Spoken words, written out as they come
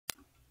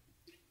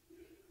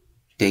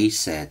They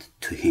said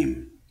to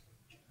him,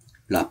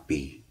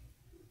 Rabbi,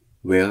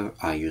 where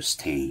are you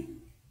staying?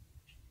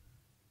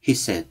 He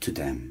said to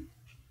them,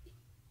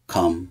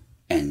 Come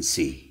and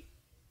see.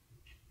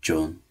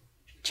 John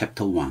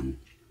chapter 1,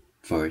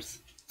 verse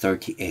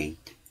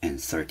 38 and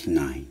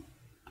 39.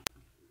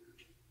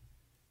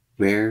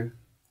 Where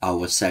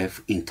our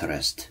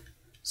self-interest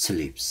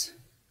sleeps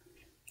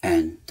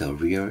and the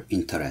real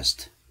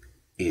interest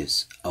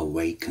is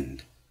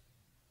awakened.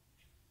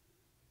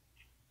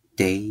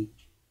 They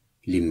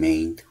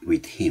remained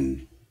with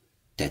him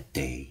that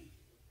day.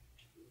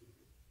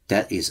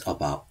 That is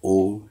about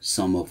all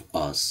some of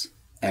us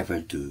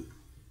ever do.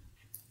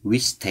 We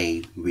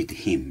stay with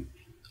him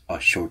a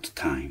short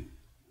time,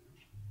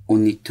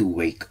 only to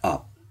wake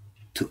up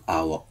to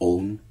our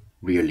own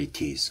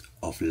realities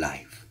of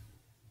life.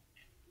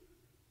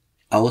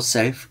 Our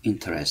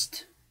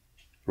self-interest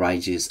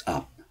rises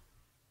up,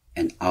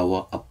 and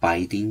our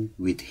abiding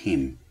with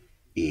him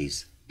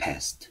is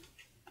past.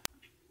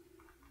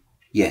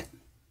 Yet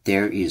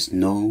there is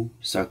no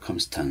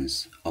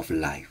circumstance of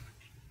life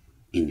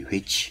in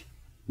which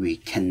we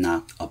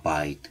cannot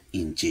abide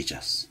in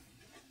Jesus.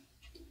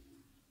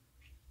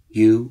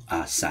 You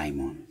are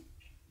Simon.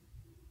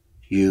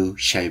 You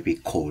shall be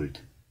called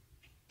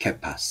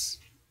Cephas.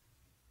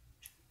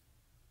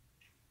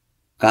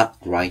 God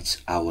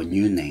writes our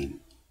new name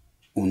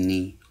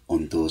only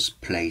on those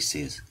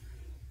places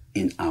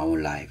in our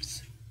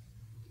lives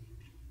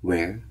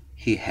where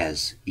he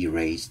has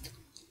erased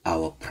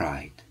our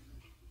pride,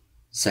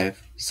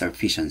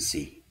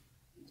 self-sufficiency,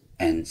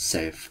 and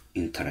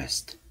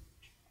self-interest.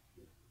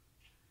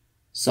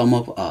 Some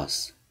of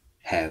us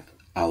have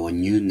our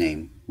new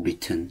name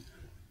written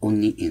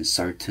only in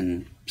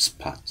certain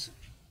spots,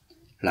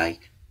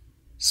 like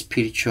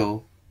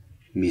spiritual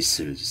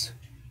missiles,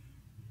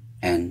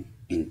 and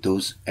in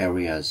those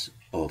areas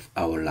of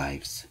our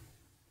lives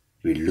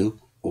we look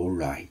all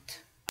right.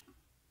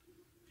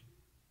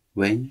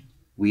 When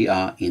we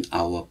are in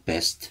our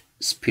best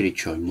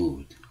spiritual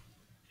mood,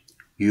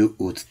 you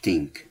would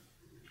think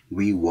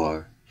we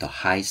were the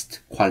highest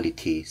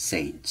quality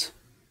saints.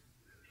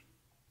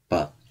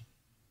 But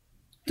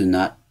do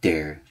not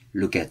dare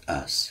look at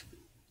us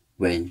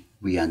when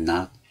we are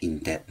not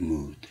in that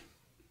mood.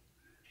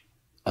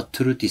 A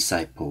true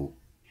disciple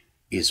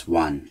is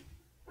one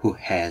who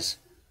has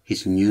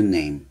his new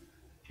name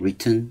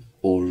written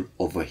all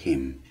over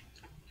him.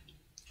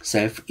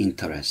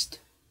 Self-interest,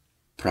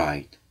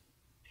 pride,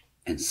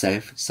 and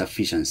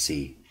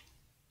self-sufficiency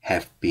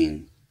have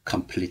been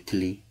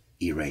completely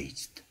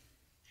erased.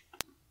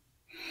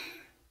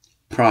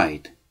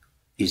 Pride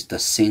is the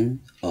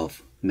sin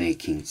of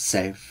making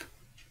self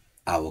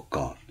our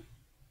God.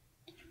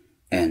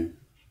 And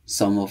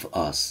some of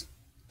us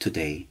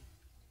today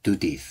do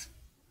this,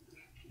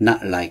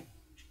 not like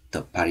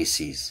the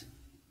Pharisees,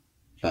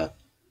 but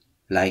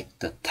like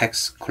the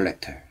tax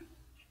collector,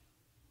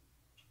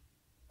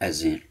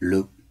 as in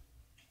Luke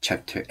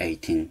chapter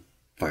 18,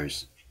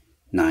 verse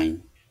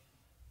 9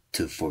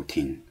 to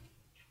 14.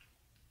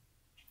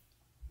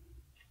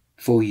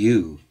 For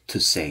you to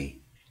say,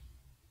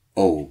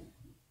 "Oh,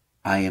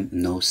 I am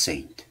no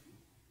saint,"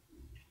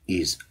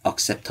 is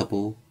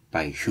acceptable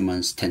by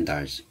human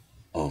standards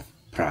of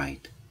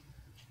pride,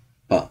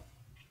 but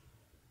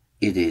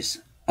it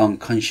is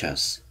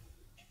unconscious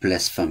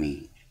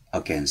blasphemy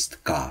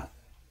against God.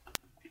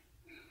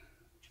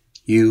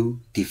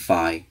 You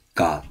defy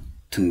God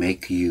to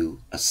make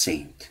you a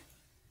saint,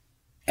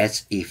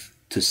 as if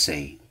to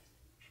say,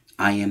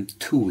 "I am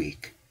too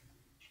weak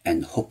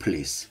and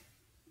hopeless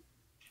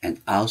and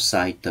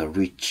outside the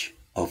reach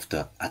of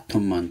the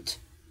atonement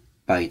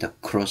by the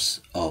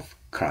cross of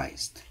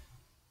Christ."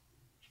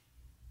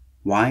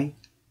 Why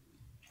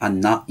are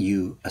not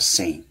you a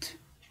saint?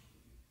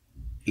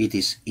 It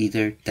is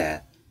either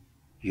that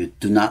you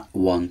do not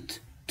want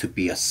to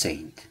be a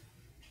saint,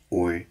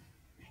 or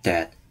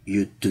that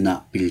you do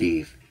not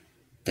believe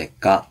that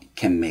God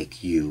can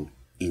make you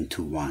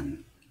into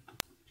one.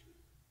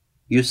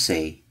 You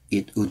say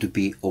it would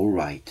be all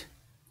right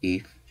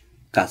if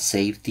God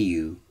saved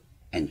you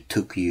and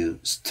took you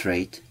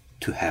straight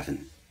to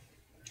heaven.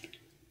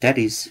 That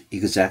is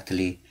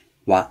exactly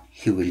what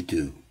he will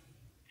do.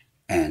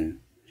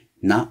 And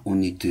not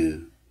only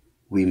do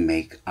we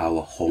make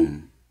our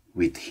home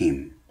with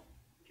him,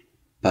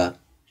 but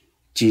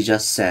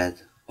Jesus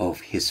said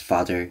of his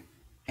Father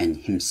and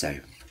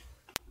himself,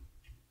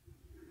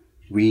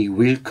 we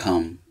will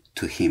come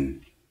to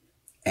him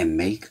and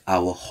make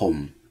our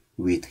home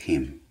with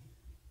him.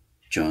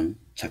 John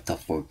chapter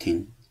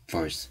 14,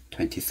 verse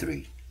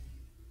 23.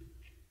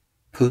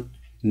 Put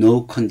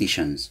no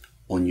conditions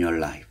on your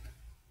life.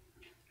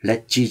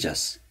 Let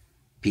Jesus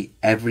be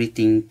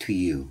everything to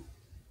you,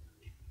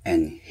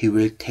 and he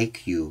will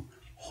take you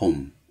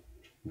home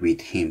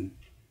with him,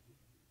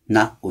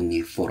 not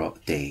only for a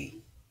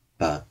day,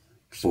 but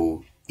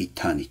for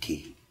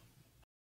eternity.